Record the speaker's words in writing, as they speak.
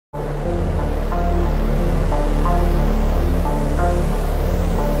Let's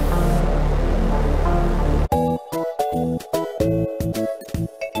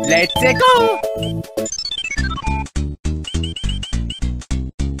go!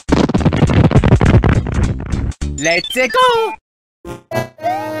 Let's go!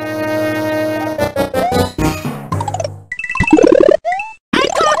 I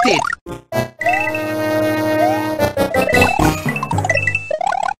got it!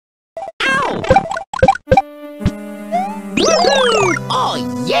 Ow! Woohoo! Oh,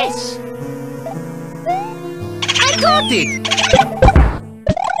 yes! I got it!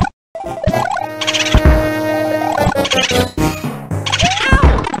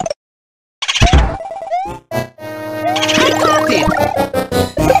 I got it!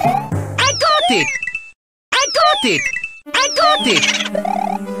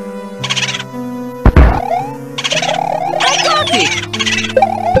 I got it!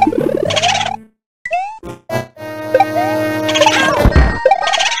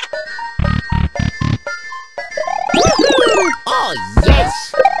 Oh,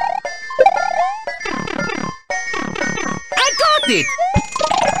 yes! I got it!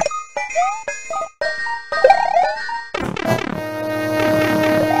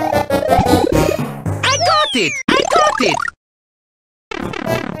 I got it! I got it!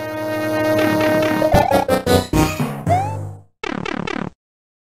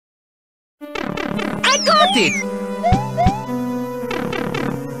 I got it!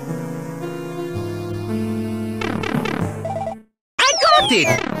 I got it!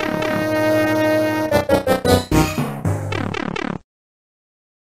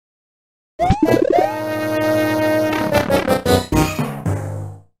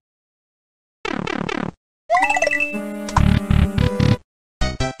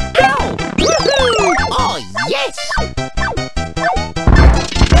 Ow! Woohoo! Oh, yes!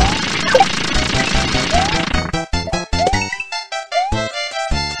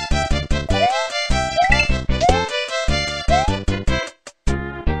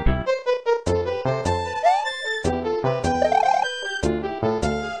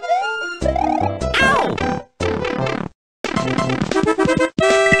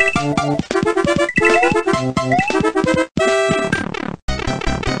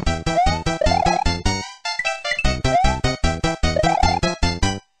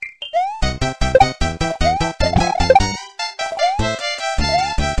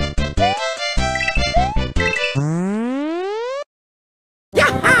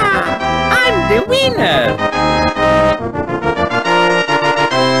 I'm the winner!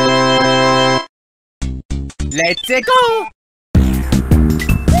 Let's go!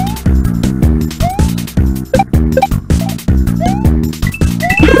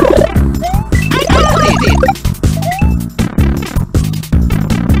 I got it!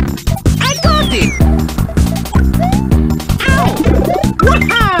 I got it! Ow!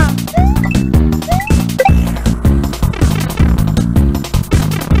 Waha!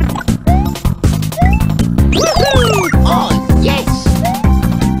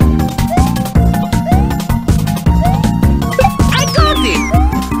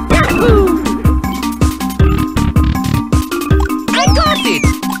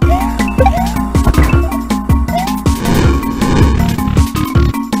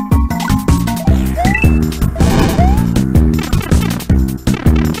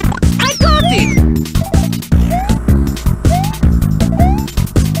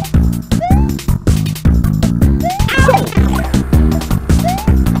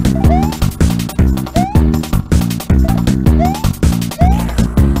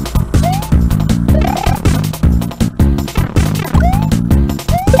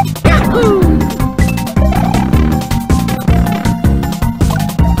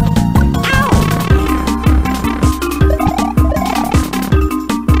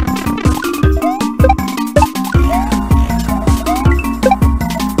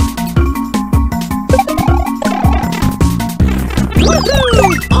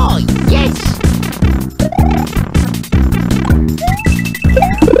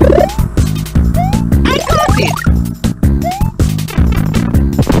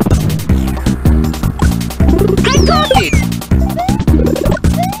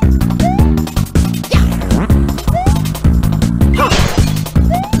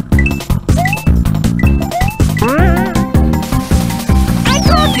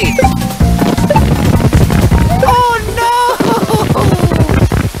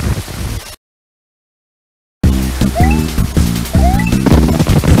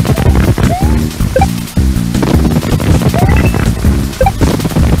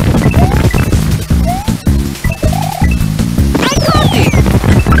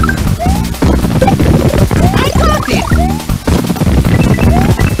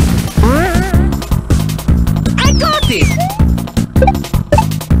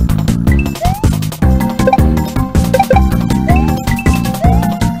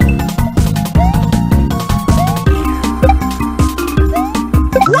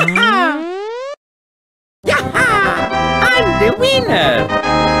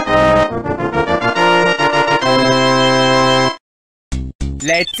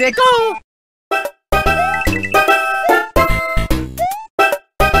 Let's go!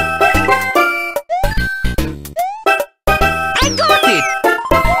 I got it!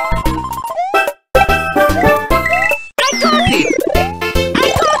 I got it! I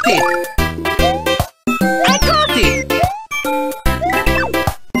got it! I got it!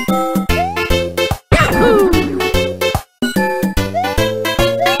 Yahoo!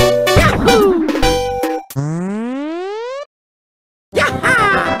 Yahoo! Yaha!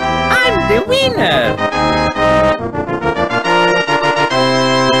 I'm the winner!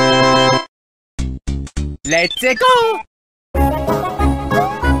 Let's go!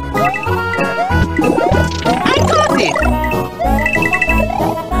 I got it!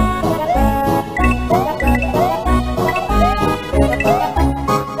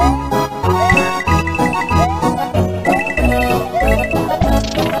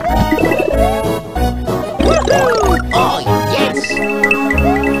 Woohoo! Oh, yes!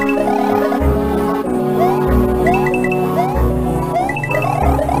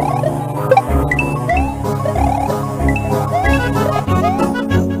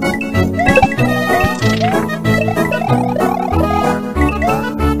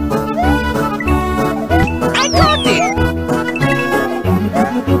 I got it!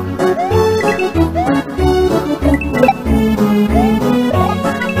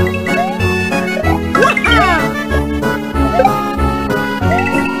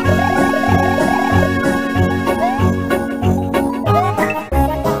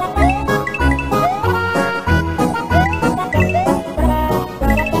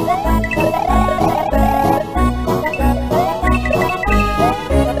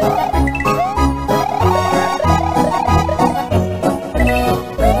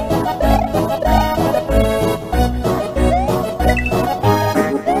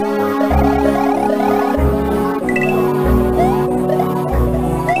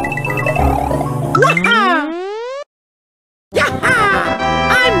 Waha! Yaha!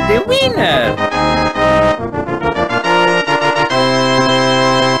 I'm the winner!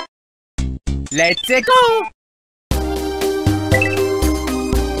 Let's go!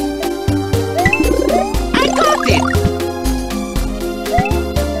 I got it!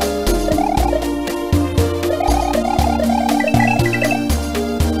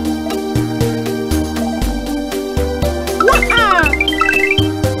 Waha!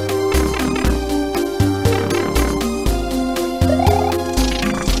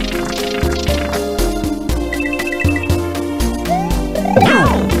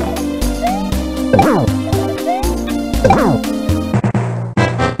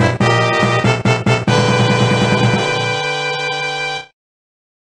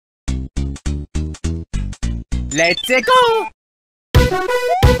 Let's go!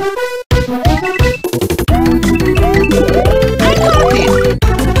 I got it!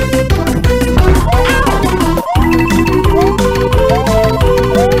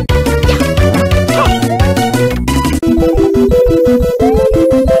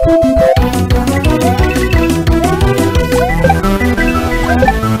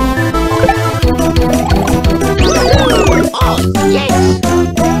 Oh, yes!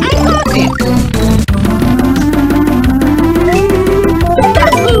 I got it!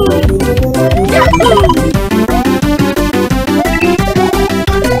 Yahoo! Yahoo!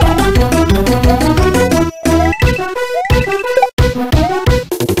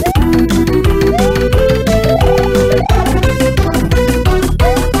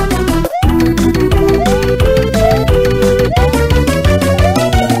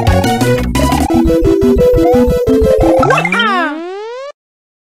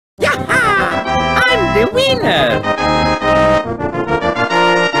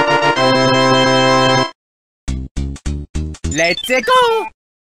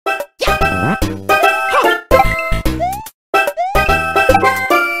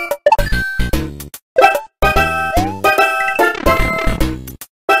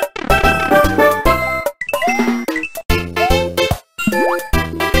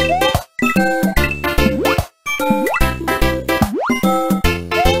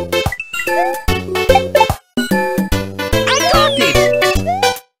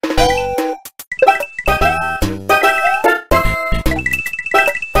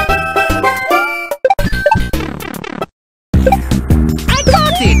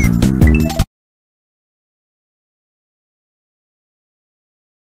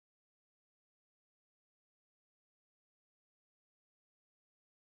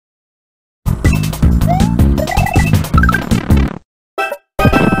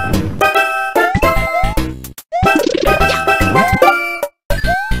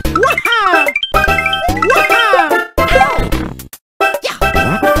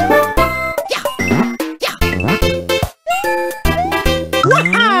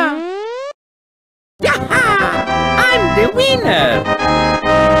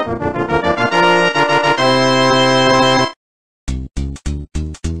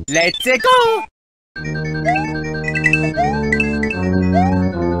 Let's go!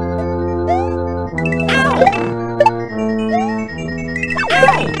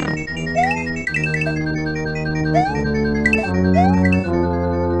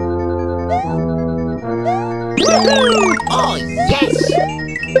 Oh, yes!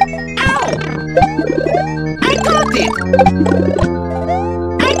 Ow! I got it!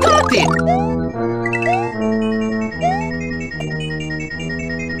 I got it!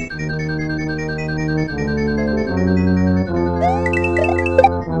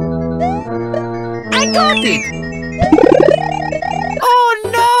 I got it! Oh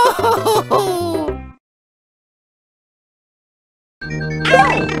no!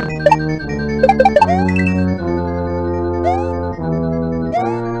 Ow!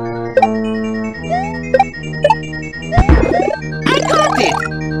 I got it!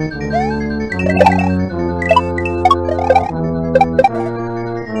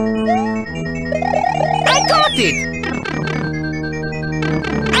 I got it!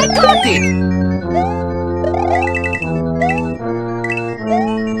 I got it!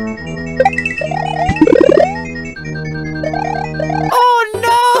 Oh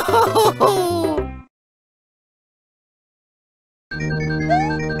no!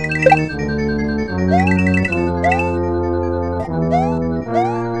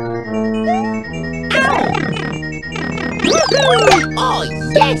 Oh,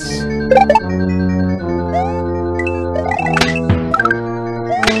 yes!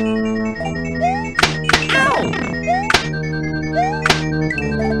 Ow!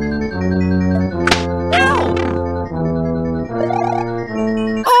 Ow!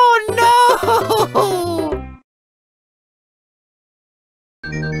 Oh no!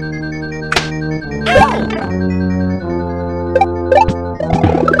 Ow!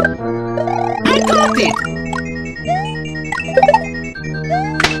 I got it!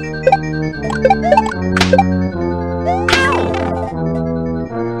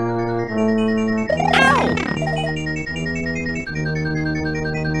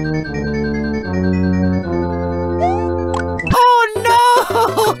 Oh no!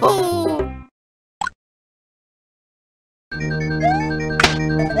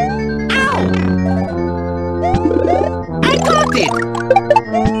 Ow! I got it!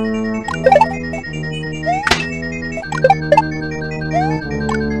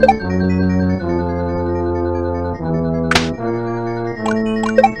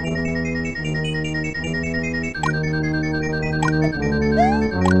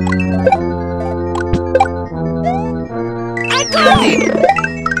 I got it!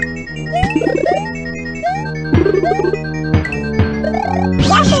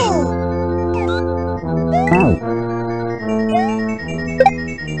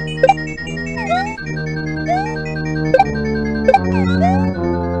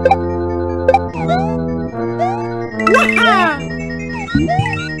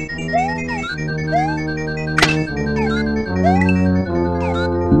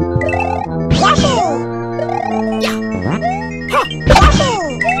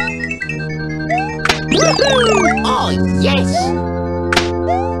 Oh, yes!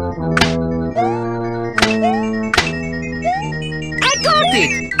 I got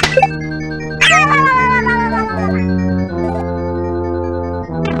it!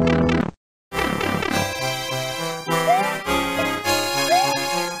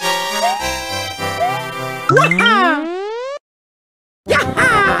 Waha! Yaha!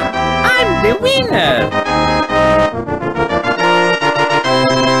 I'm the winner!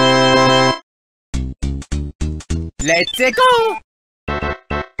 Let's go!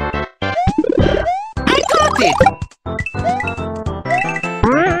 I got it!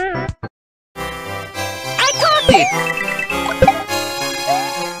 I got it!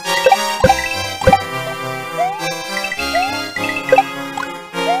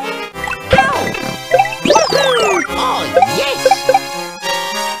 Ow! Woohoo! Oh, yes!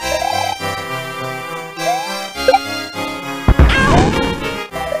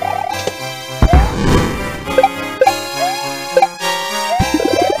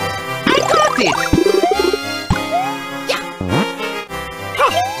 I got it! Yeah! Ha!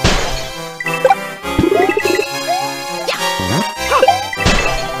 Yeah! Ha!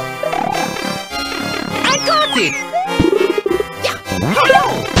 I got it! Yeah! Ha!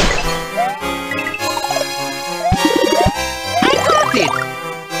 I got it!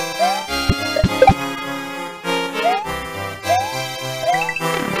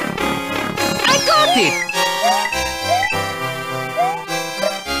 I got it!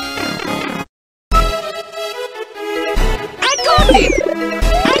 I got it!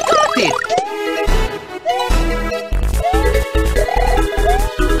 I got it!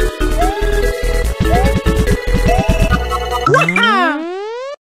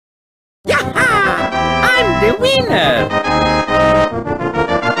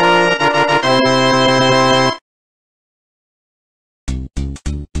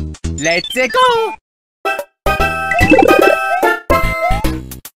 Let's go!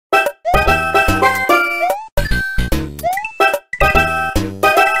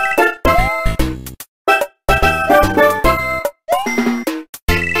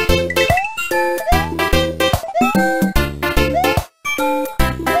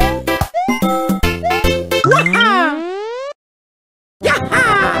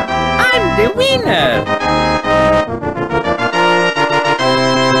 I'm the winner!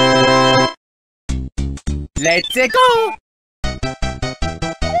 Let's go!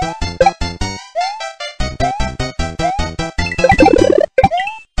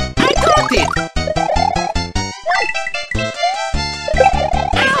 I got it!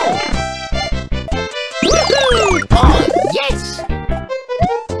 Ow! Woohoo! Oh, yes!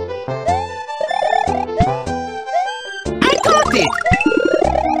 I got it!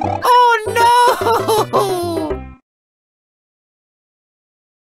 Oh no!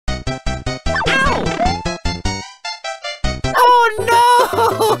 Ow! Oh no!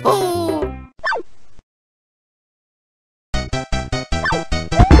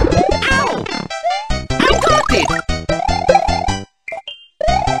 Ow! I got it!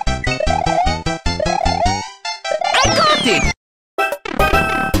 I got it!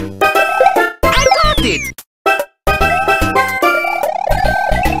 I got it!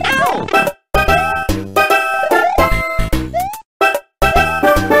 Ow!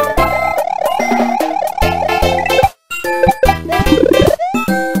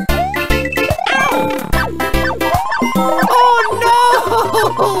 Oh no!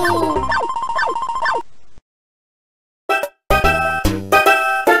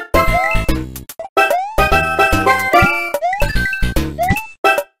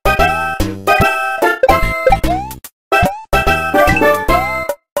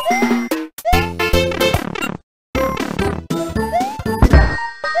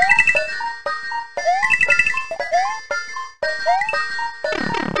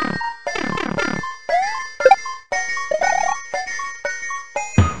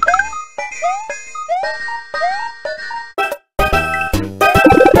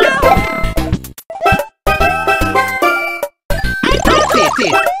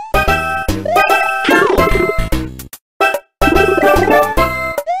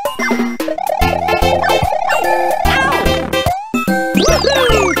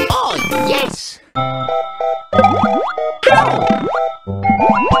 Oh, yes!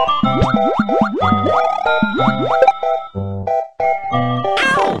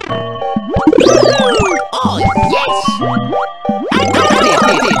 Ow! Oh, yes! I got it!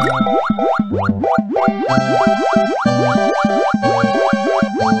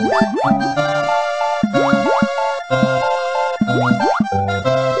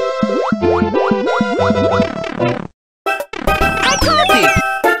 I got it!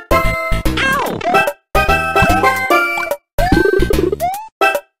 Ow!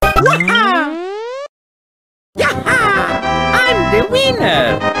 Yaha! I'm the winner!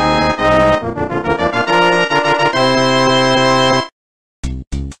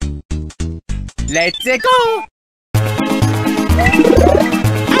 Let's go!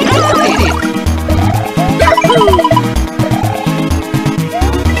 I got it! Yahoo!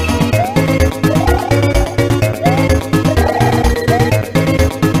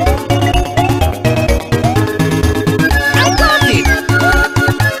 I got it!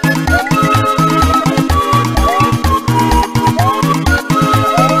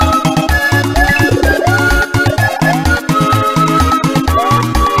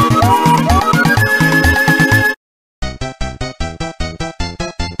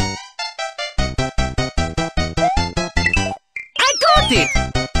 I got it!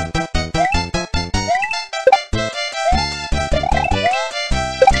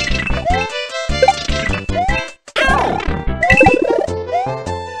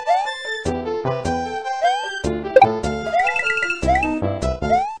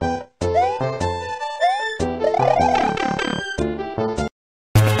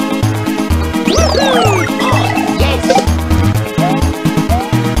 Oh, yes!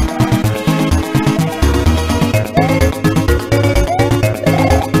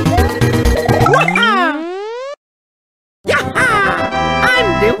 Yaha! I'm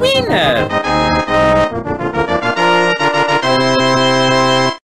the winner!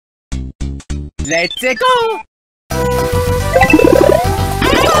 Let's go! I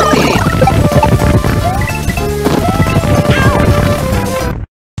got it!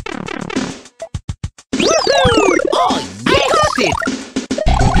 Oh, I yes! got it!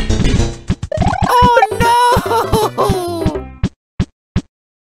 Oh no!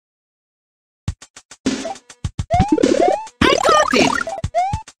 I got it!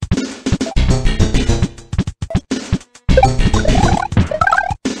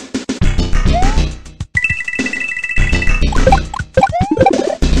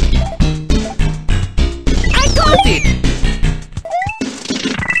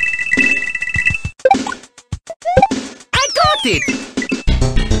 it!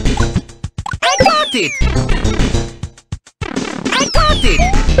 I got it! I got it!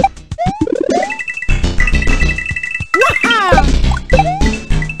 Wow!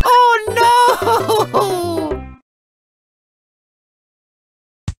 Oh no!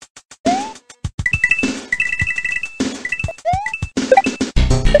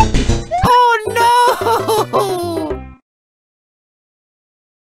 Oh no!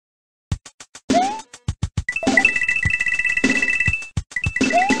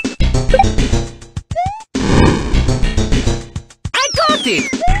 I got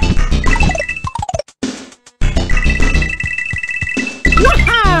it!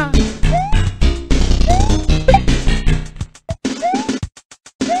 Wow!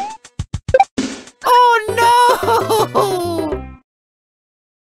 Oh no!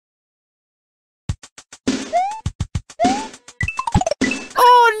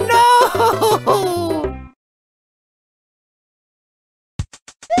 Oh no!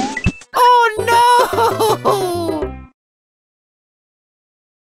 Oh no!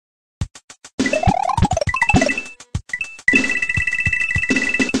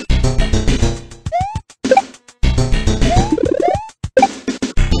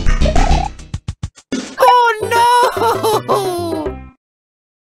 Oh no!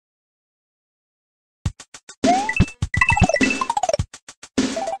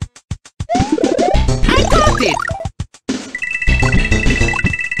 I got it!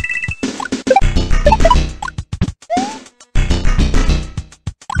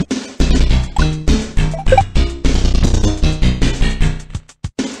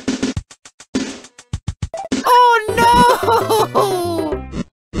 Oh no!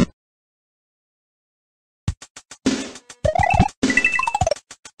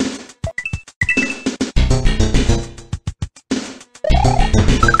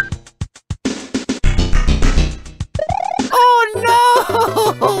 Oh no!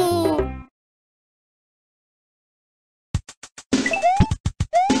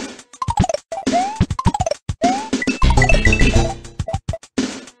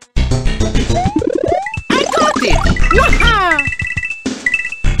 I got it! Wow!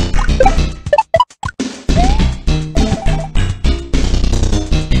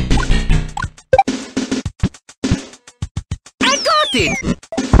 I got it!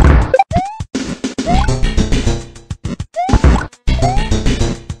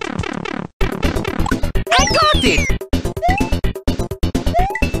 I got it!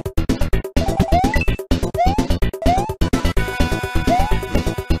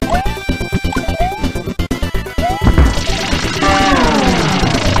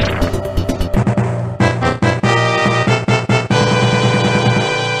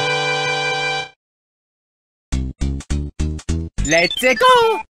 Let's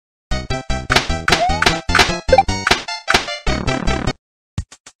go!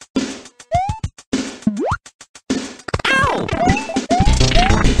 Ow!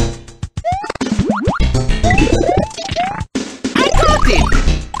 I got it!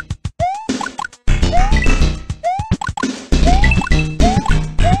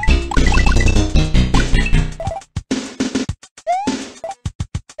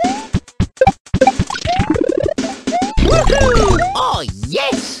 Woohoo! Oh,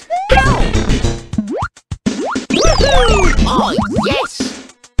 yes! Ow! Woohoo! Oh, yes!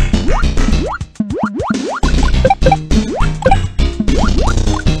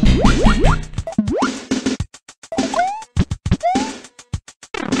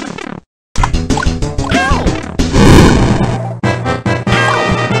 Ow!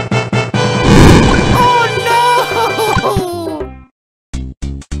 Oh no!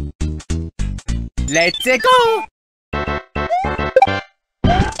 Let's go!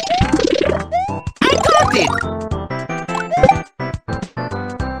 I got it!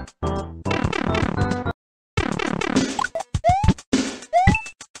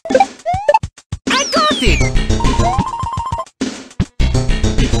 I got it!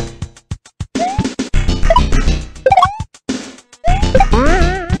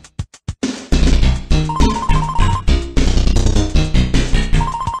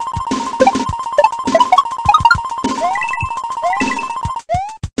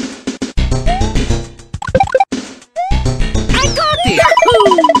 I got it!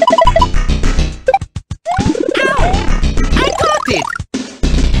 Ow! I got it!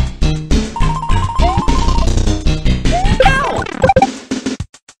 Ow!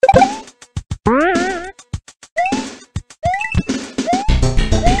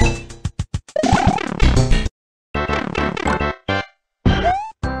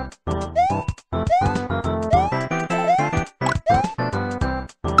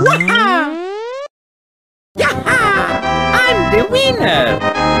 Waha! Yaha! I'm the winner!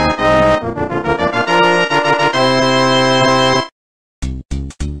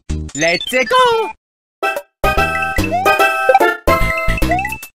 Let's go!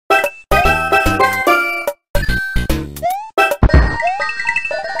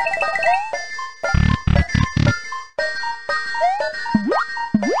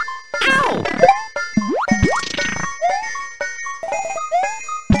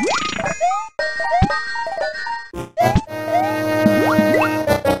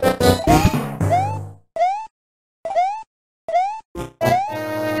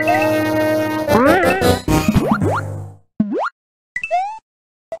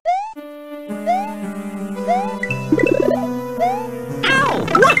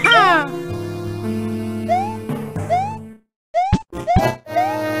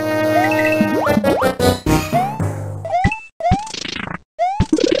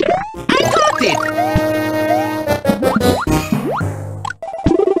 I got it!